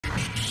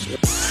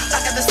I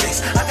got the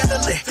six, I got the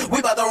lick, we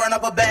about to run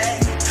up a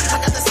bag.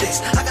 I got the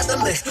six, I got the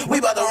lick, we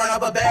about to run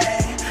up a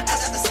bag. I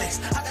got the six,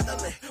 I got the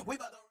lick, we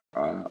about to.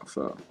 Alright,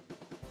 so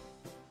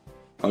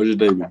how was your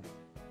day, man?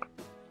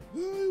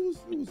 It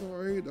was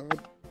alright.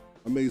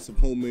 I made some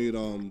homemade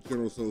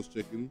General Tso's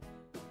chicken.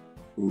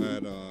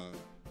 Had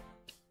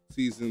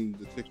seasoned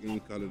the chicken,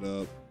 cut it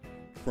up,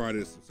 fried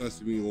it some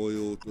sesame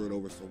oil, threw it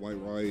over some white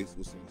rice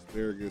with some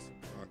asparagus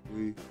and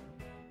broccoli.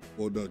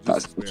 Well, no,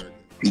 just asparagus.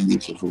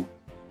 Beautiful.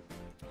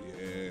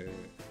 Yeah.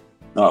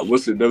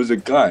 There was a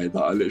guy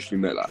that I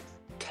literally met like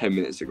 10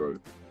 minutes ago.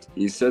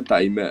 He said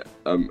that he met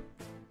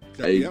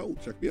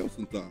Check me out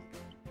sometime.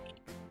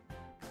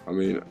 I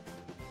mean,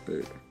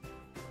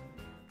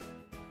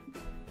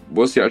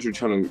 what's the actual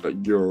channel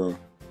that you're?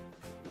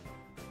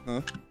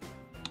 Huh?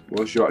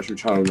 What's your actual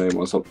channel name?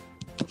 What's up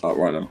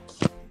right now?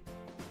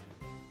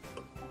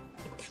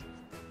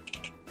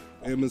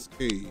 Emma's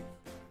Cave.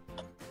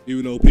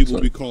 Even though people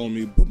be calling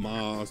me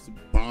Bamas,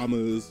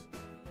 Bahamas,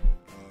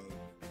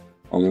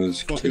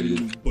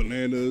 fucking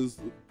bananas,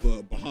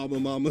 Bahama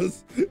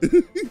Mamas.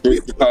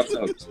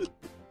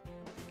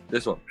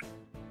 This one.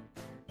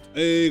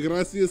 Hey,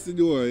 gracias,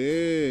 senor.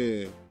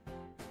 Yeah.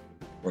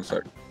 1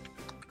 sec.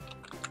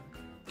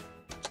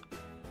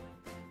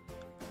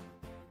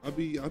 I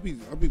be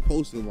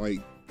posting like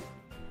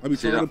I be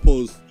trying to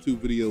post 2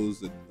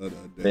 videos a day.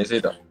 Can you see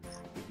that?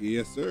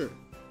 Yes, sir.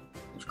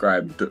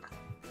 Subscribe.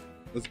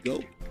 Let's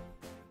go.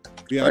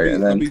 Yeah,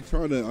 I be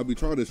trying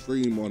to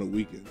stream on the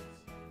weekends.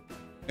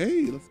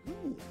 Hey, let's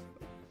go.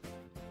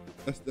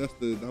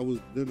 That was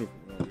dinner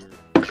from earlier.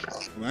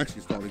 I'm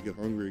actually starting to get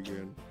hungry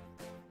again.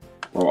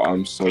 Oh,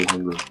 I'm so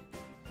hungry.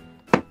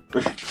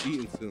 I've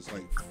eaten since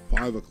like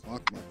 5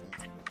 o'clock my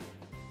time.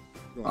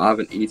 I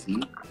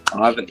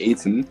haven't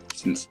eaten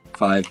since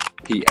 5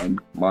 p.m.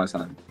 my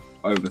time.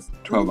 Over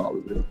 12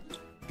 hours ago.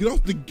 Get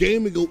off the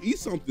game and go eat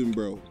something,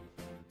 bro.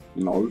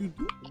 No.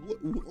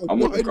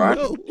 I'm on the grind.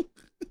 No?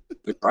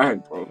 The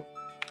grind, bro.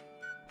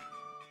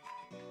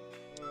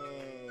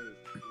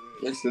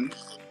 Listen.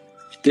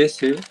 This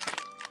here.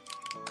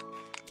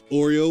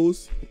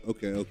 Oreos?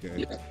 Okay.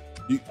 Yeah.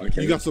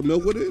 You got some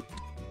milk with it?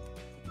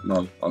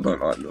 No, I don't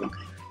like milk.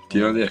 Do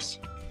you know this?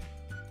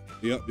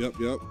 Yep.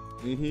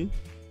 Mm-hmm.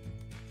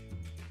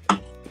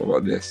 What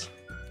about this?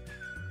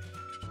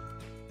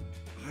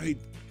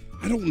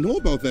 I don't know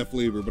about that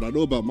flavor, but I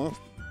know about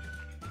Monster.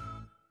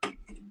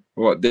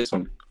 What about this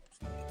one?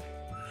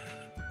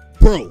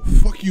 Bro,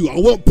 fuck you. I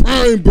want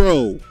Prime,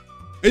 bro.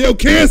 Hey, yo,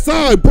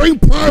 KSI, bring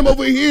Prime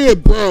over here,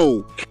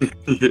 bro.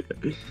 Yo,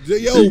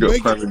 you got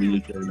Prime in the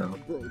UK now.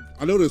 Bro,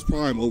 I know there's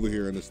Prime over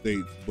here in the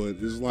States, but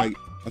it's like,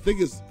 I think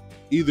it's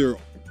either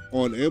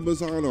on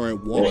Amazon or at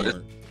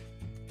Walmart.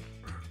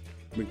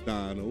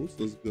 McDonald's,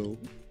 let's go.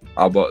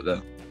 How about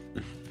that?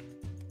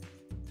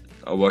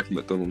 I work at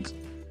McDonald's.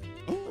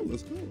 Oh,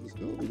 let's go.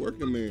 The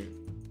working man.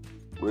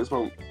 Where's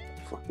my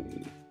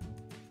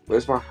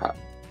hat?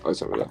 Oh,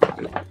 it's over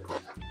there.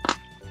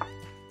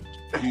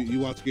 You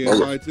watch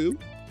KSI too?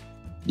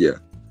 Yeah.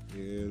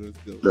 Yeah, let's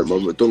go. Look, my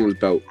McDonald's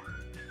belt.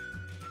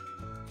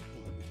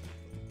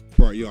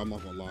 Bro, yo, I'm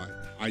not gonna lie.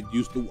 I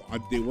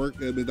did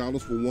work at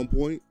McDonald's at one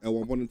point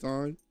in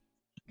time.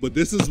 But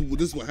this is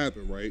what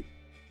happened, right?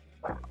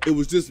 It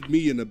was just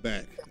me in the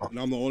back, and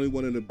I'm the only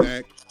one in the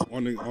back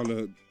on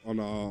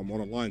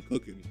the line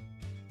cooking.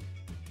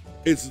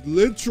 It's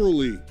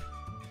literally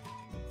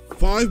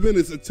 5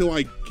 minutes until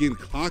I can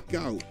clock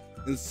out,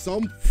 and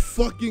some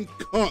fucking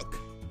cuck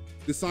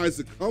decides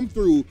to come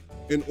through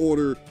and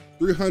order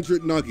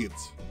 300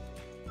 nuggets.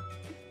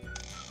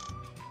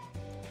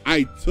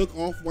 I took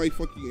off my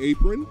fucking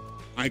apron,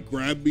 I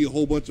grabbed me a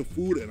whole bunch of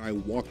food, and I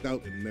walked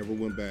out and never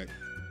went back.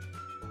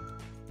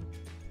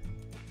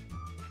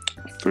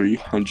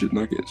 300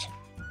 nuggets.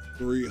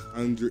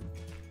 300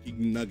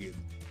 nuggets.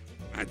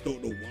 I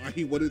don't know why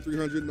he wanted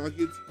 300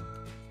 nuggets.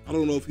 I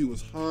don't know if he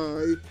was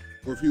high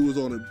or if he was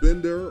on a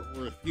bender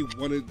or if he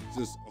wanted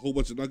just a whole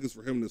bunch of nuggets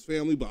for him and his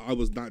family, but I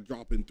was not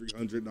dropping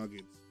 300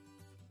 nuggets.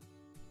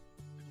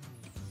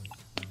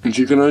 And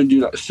you can only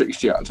do like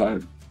 60 at a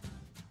time.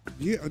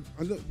 Yeah,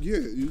 I know. Yeah,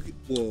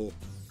 well,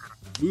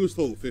 we was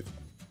told 50.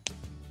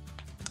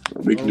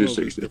 We can do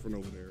 60. Different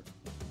over there.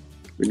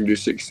 We can do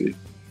 60.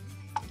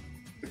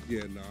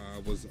 Yeah, nah, I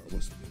was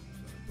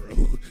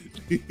bro.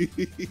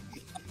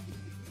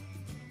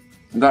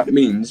 That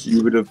means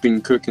you would have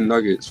been cooking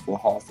nuggets for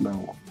half an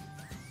hour.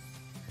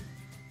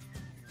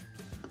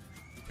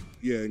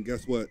 Yeah, and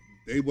guess what?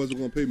 They wasn't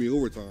gonna pay me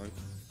overtime.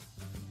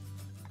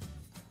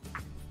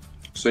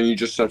 So you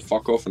just said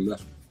fuck off and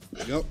left.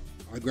 Yep.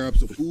 I grabbed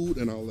some food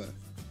and I left.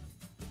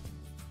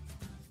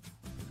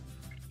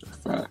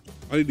 Fair.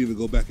 I didn't even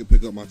go back and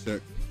pick up my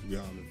check, to be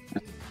honest.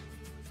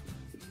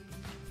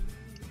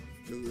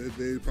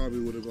 They probably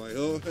would have like,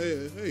 oh,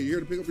 hey, you here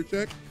to pick up your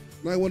check?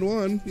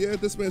 911. Yeah,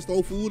 this man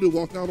stole food and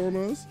walked out on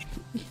us.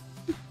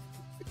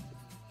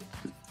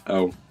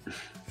 Oh.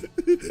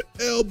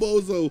 El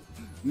Bozo,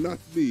 not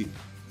me.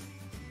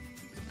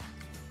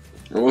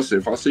 We'll see.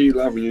 If I see you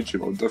live on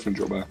YouTube, I'll definitely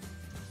drop by.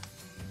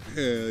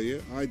 Hell yeah.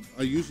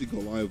 I usually go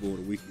live over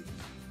the weekend.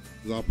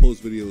 because I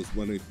post videos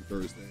Monday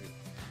through Thursday,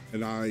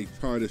 and I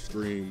try to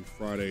stream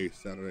Friday,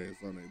 Saturday, and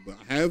Sunday. But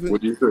I haven't.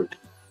 What do you do?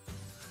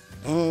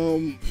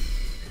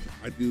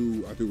 I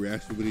do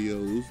reaction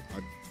videos.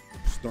 I'm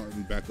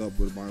starting back up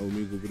with my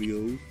Omegle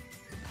videos.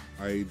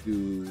 I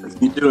do.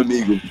 If you do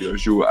Omegle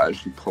videos, you'll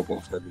actually pop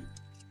off heavy.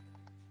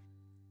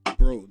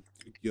 Bro,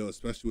 yo,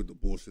 especially with the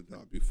bullshit that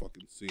I'll be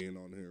fucking seeing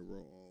on here, bro.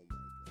 Oh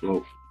my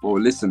god. Well,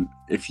 listen.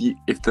 If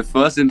the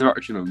first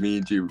interaction of me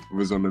and you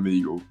was on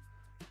Omegle,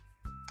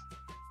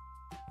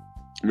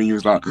 I mean, he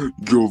was like,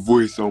 your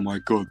voice, oh my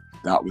god,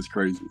 that was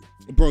crazy.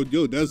 Bro,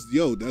 that's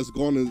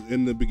gone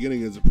in the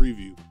beginning as a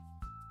preview.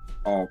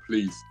 Oh,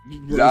 please.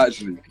 Bro.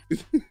 Actually.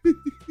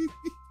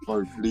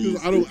 Bro, please.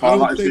 I don't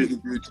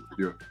think,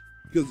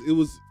 because it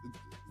was,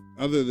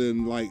 other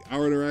than like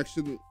our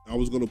interaction, I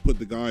was gonna put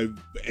the guy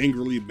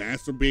angrily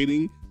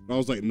masturbating. And I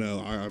was like, no,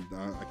 I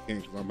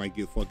can't, because I might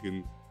get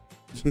fucking,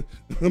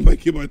 I might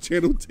get my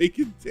channel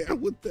taken down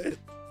with that.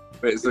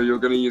 Wait, so you're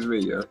gonna use me,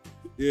 yeah?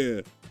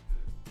 Yeah.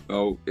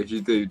 Well, if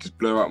you do, just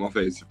blur out my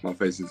face if my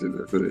face is in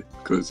it fully,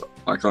 because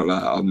I can't lie,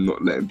 I'm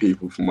not letting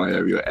people from my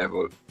area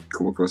ever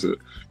come across it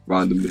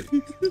randomly.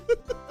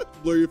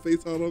 Blur your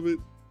face out of it?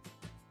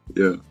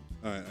 Yeah.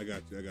 Alright, I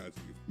got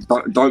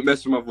you. Don't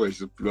mess with my voice,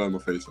 just blur my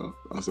face out,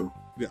 that's all.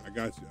 Yeah, I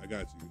got you.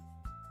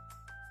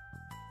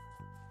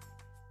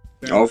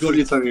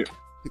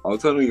 I'll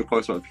turn on your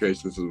post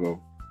notifications as well.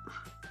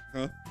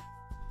 Huh?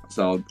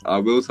 So I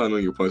will turn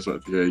on your post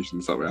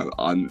notifications that way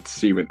I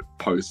see when it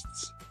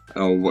posts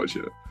and I'll watch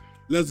it.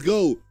 Let's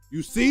go.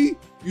 You see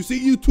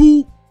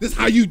YouTube? This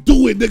how you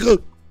do it,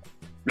 nigga.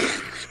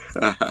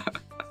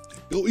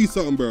 Go eat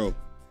something, bro.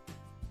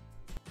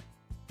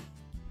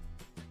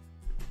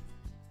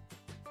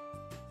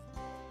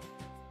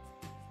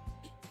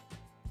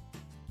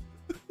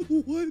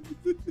 What?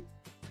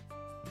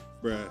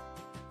 Bruh.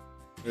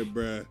 Hey,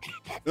 bruh.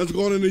 Let's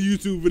go on in the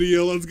YouTube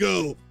video. Let's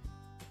go.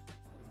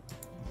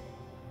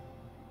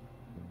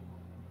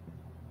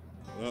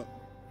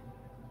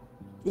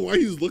 Why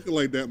he's looking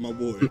like that, my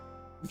boy?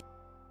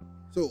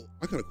 So,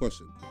 I got a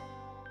question.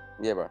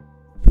 Yeah, bro.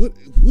 What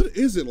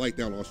is it like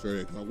down in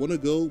Australia? Cause I want to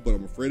go, but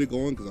I'm afraid of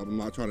going because I'm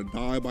not trying to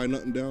die by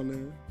nothing down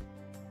there.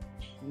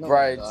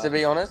 Bro, to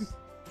be honest,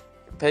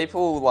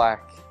 people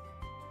like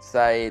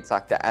say it's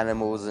like the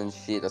animals and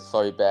shit are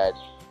so bad.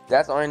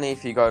 That's only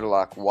if you go to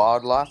like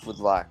wildlife with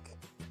like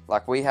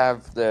we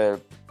have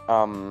the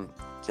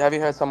have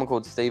you heard someone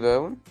called Steve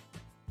Irwin?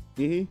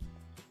 Mm-hmm.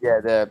 Yeah,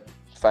 the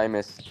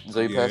famous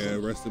zoo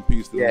person. Yeah, rest in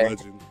peace to the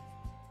legend.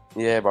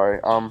 Yeah, bro.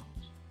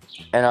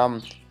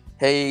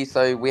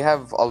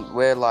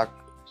 We're like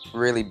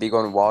really big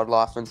on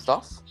wildlife and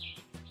stuff.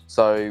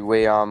 So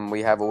we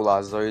have all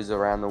our zoos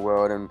around the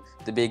world, and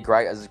the big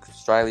Great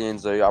Australian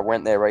Zoo, I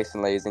went there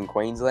recently, is in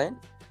Queensland,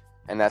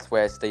 and that's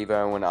where Steve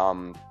Irwin,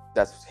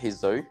 that's his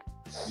zoo.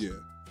 Yeah.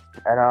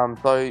 And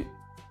so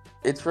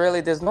it's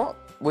really,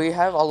 we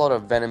have a lot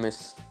of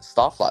venomous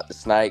stuff like the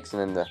snakes,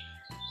 and then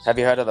have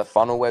you heard of the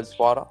funnel web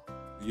spider?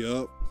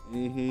 Yup.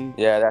 Mm-hmm.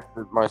 Yeah, that's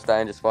the most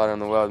dangerous spider in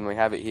the world, and we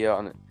have it here.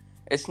 And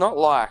it's not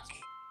like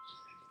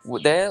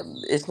we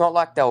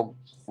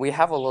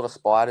have a lot of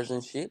spiders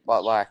and shit,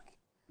 but like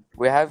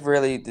we have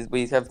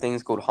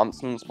things called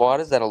huntsman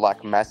spiders that are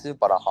like massive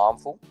but are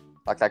harmful.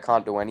 Like they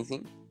can't do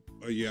anything.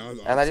 Oh yeah,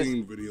 I've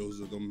seen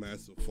videos of them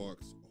massive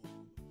fucks.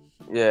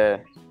 Yeah,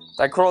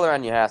 they crawl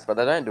around your house, but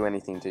they don't do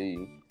anything to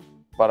you.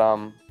 But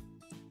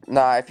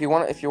nah, if you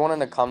wanted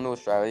to come to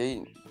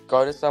Australia,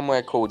 go to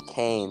somewhere called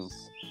Cairns.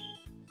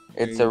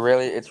 It's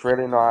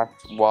really nice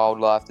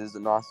wildlife. There's a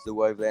nice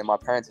zoo over there. My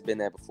parents have been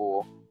there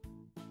before.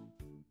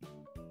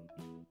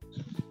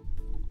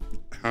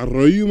 How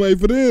are you, my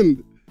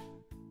friend?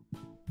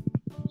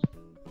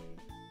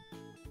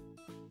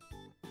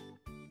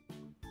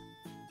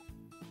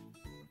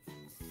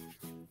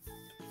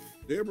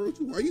 There, bro.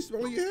 Why you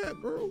smelling your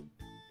hat, bro?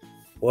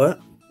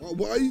 What?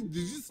 Did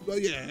you smell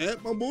your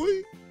hat, my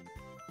boy?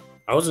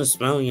 I wasn't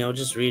smelling it. I was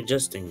just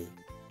readjusting it.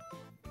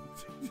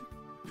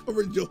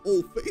 Covered your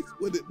whole face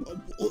with it, my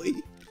boy.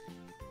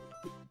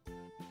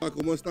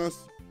 ¿Cómo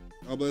estás?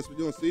 ¿Hablas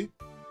español, sí?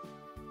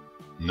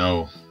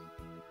 No.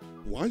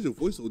 Why is your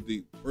voice so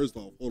deep? First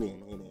off, hold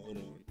on.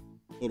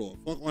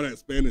 Fuck all that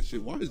Spanish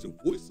shit. Why is your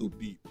voice so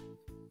deep?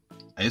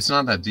 It's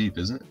not that deep,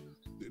 isn't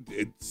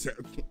it?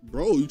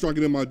 Bro, you trying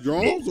to get in my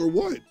drawers or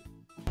what?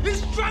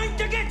 He's trying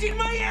to get in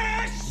my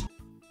ass!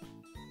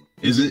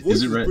 Is it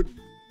right?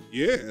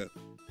 Yeah.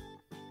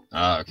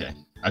 Okay.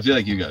 I feel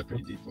like you got a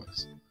pretty deep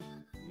voice.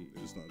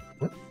 It's not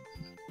that deep.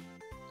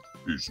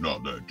 It's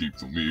not that deep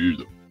for me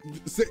either.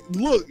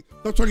 Look,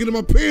 stop trying to get in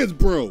my pants,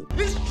 bro.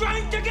 He's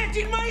trying to get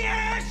in my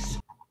ass!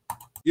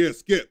 Yeah,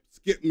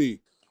 skip me.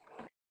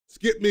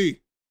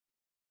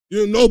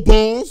 You know, no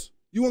balls.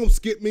 You won't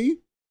skip me.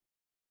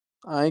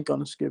 I ain't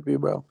gonna skip you,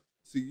 bro.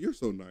 See, you're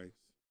so nice.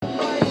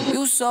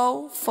 You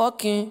so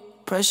fucking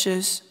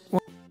precious.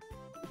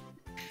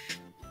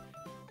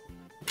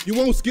 You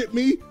won't skip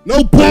me?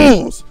 No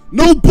balls!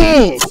 No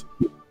balls!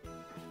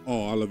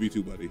 Oh, I love you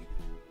too, buddy.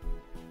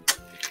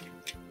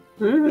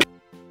 I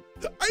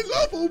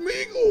love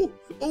Omegle!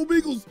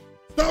 Omegle's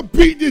Stop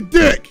beating your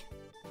dick.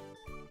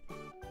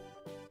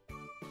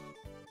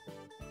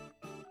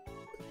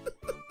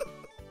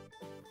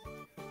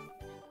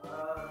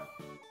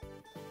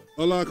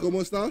 Hola,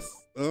 ¿cómo estás?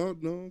 Oh,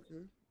 no,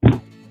 okay.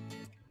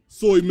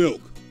 Soy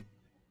milk.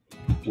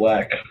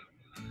 Black.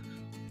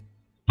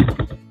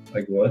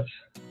 Like what?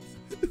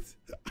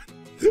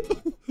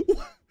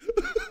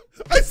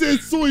 I said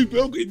soy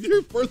milk and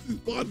your first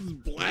response is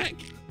black.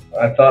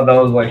 I thought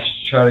that was like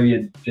trying to be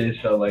a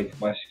diss on like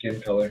my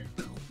skin color.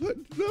 What?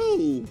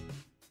 No.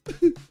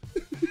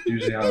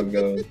 Usually how it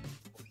goes.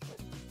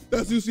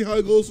 That's usually how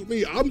it goes for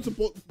me. I'm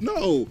supposed.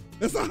 No,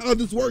 that's not how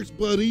this works,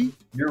 buddy.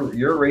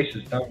 You're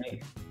racist, not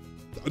me.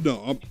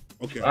 No, I'm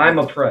okay. I'm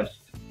oppressed,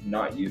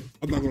 not you.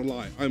 I'm not gonna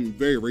lie. I'm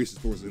very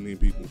racist towards Indian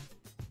people.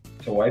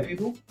 To white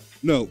people?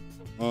 No,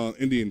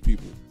 Indian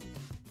people.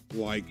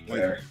 Like,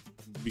 Fair.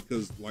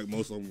 because like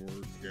most of them were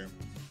scammers.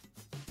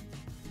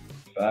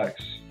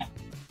 Facts.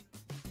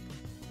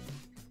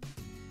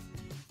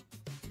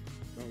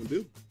 Mountain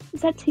Dew.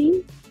 Is that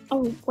tea?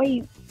 Oh,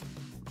 wait.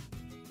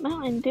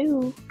 Mountain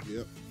Dew.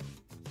 Yep.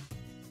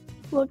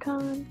 What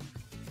kind?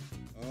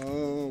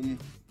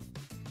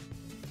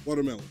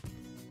 Watermelon.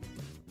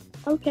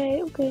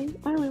 Okay.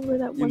 I remember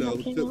that You one know,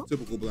 that came out.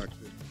 typical black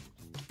shit.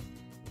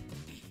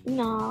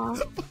 Nah.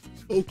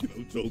 I'm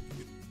joking.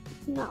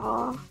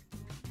 Nah.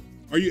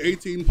 Are you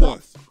 18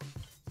 plus?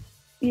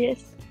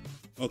 Yes.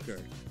 Okay.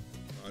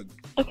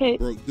 Okay.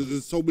 Bro,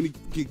 there's so many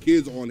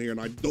kids on here,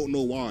 and I don't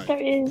know why. There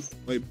is.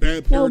 Like,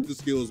 bad No. parenting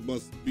skills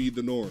must be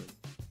the norm.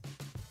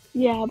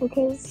 Yeah,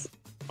 because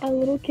a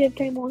little kid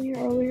came on here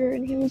earlier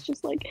and he was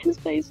just like, his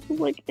face was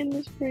like in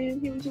the screen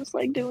and he was just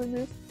like doing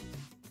this.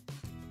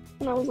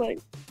 And I was like,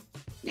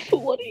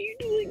 what are you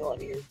doing on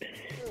here?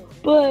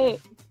 But,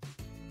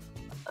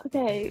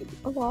 okay,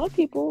 a lot of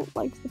people,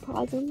 like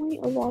surprisingly,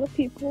 a lot of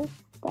people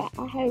that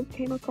I have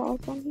came across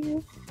on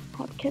here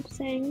have kept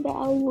saying that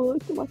I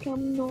look like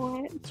I'm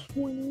not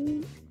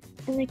 20.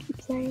 And they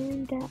keep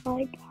saying that,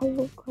 like, I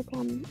look like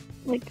I'm,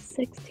 like,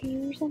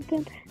 16 or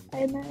something.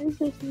 And that is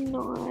just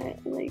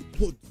not, like...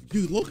 Well,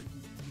 you look...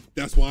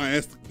 That's why I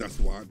asked... That's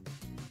why...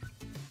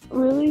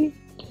 Really?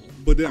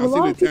 But then I A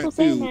lot see of the people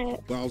saying tattoo,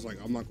 that. but I was like,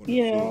 I'm not going to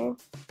Yeah.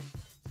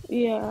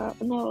 Yeah.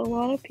 No, a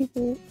lot of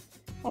people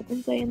have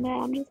been saying that.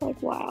 I'm just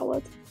like, wow,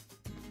 that's...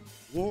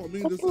 Well, I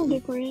mean, that's this a little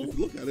is, different. if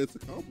you look at it, it's a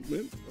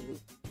compliment. So.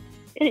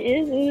 It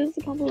is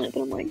a compliment,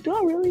 but I'm like, do I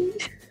really?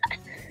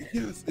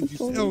 Yes, and you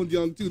sound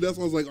young, too. That's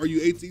why I was like, are you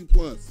 18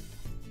 plus?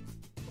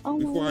 Oh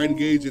my Before I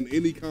engage in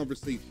any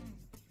conversation.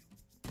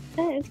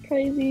 That is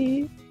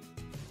crazy.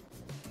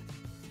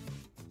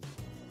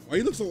 Why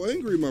you look so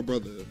angry, my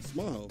brother?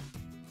 Smile.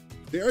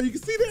 There, you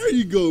can see, there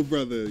you go,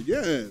 brother.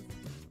 Yes.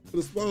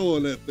 Put a smile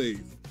on that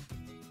face.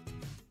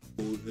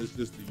 It's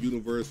just the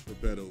universe for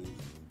pedos.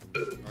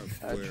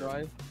 I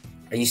swear.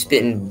 Are you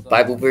spitting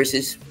Bible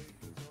verses?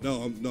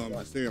 No, I'm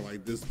just saying,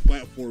 like, this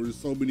platform, there's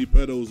so many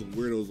pedos and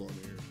weirdos on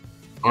there.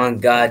 On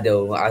God,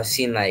 though, I've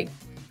seen like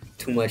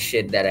too much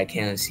shit that I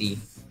can't see.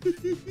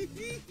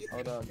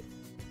 Hold on.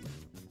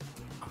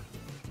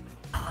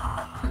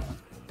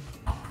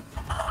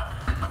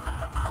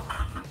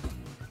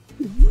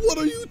 What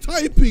are you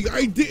typing?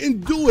 I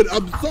didn't do it.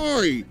 I'm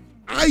sorry.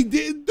 I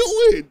didn't do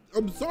it.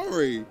 I'm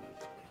sorry.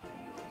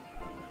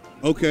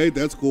 Okay,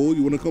 that's cool.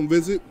 You want to come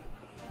visit?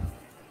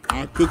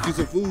 I'll cook you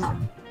some food.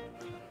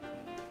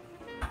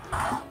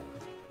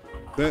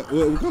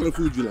 What kind of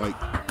food you like?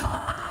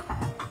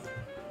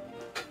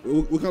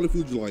 What kind of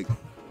food you like?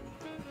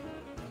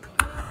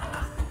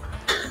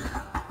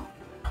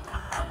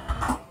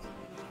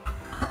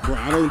 Bro,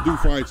 I don't do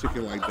fried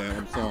chicken like that.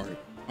 I'm sorry.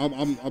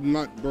 I'm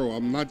not, bro.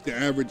 I'm not the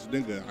average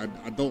nigga.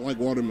 I don't like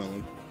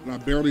watermelon, and I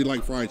barely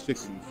like fried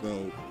chicken.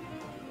 So,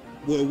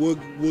 what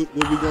we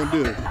gonna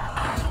do?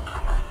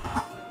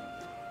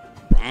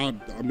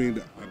 I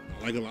mean,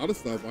 I like a lot of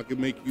stuff. I can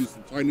make you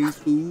some Chinese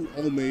food,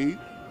 homemade,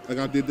 like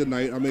I did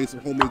tonight. I made some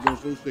homemade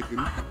Jones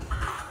chicken.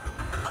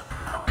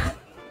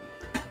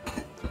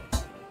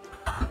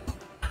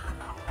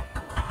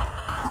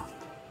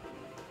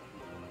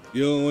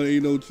 You don't want to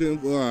eat no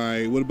chimp? All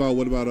right. What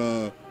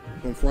about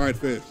some fried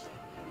fish?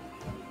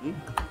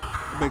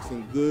 Make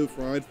some good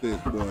fried fish,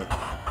 boy.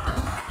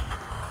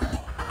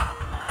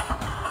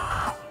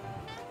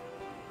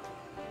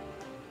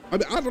 I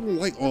mean, I don't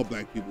like all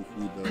black people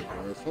food though,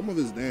 bro. Some of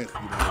it's nasty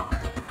though.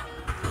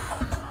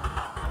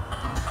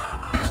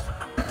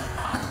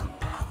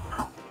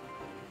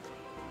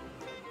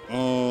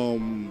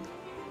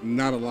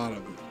 Not a lot of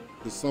it,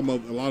 because a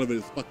lot of it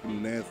is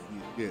fucking nasty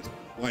as shit.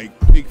 Like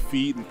pig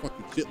feet and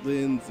fucking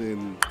chitlins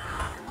and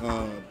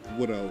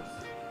what else?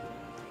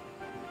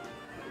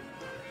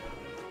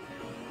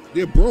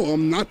 Yeah, bro,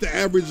 I'm not the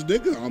average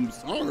nigga. I'm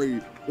sorry.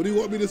 What do you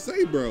want me to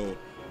say, bro?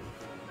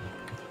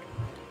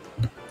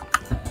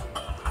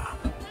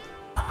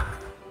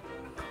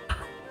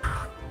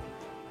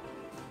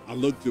 I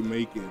look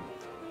Jamaican.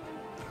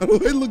 How do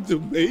I look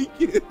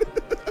Jamaican?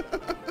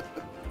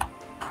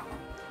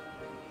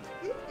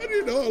 I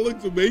didn't know I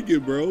look Jamaican,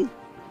 bro.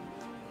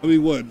 I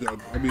mean, what?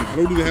 I mean, I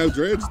don't even have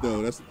dreads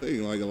though. That's the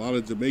thing. Like a lot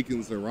of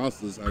Jamaicans and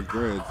Rastas have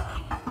dreads.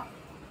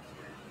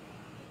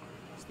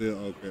 Still,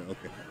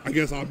 okay. I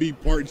guess I'll be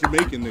part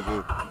Jamaican,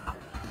 nigga.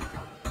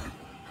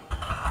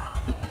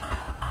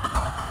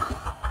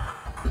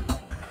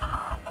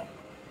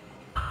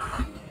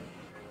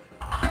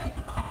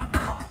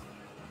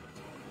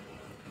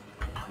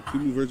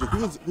 Virgil.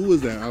 Who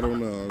is that? I don't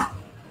know.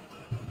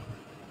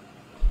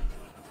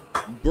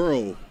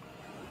 Bro,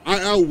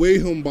 I outweigh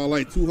him by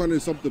like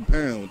 200 something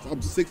pounds. I'm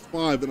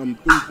 6'5" and I'm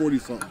 340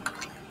 something.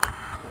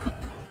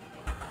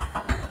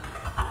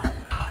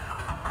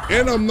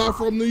 And I'm not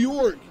from New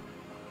York.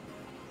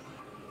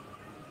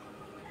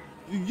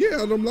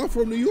 Yeah, and I'm not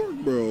from New York,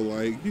 bro.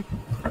 Like,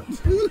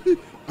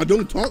 I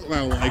don't talk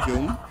loud like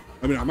him.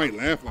 I mean, I might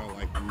laugh loud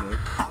like him, though.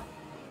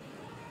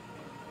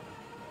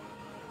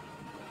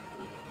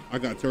 I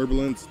got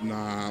turbulence?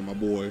 Nah, my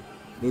boy.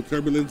 No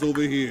turbulence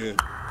over here.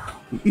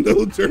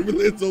 No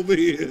turbulence over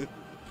here.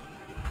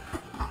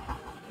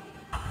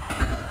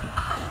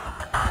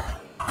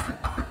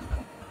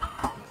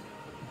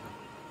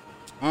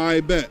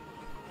 I bet.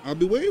 I'll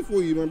be waiting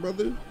for you, my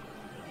brother.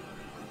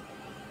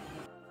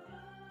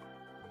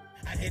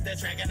 I hit the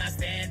track and I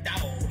stand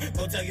down.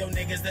 Go tell your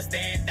niggas to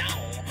stand down,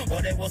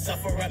 or they will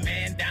suffer a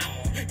man down.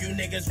 You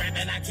niggas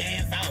rapping, I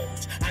can't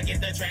vouch. I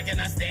get the track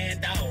and I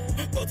stand down.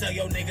 Go tell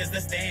your niggas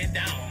to stand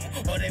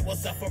down, or they will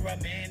suffer a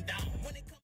man down.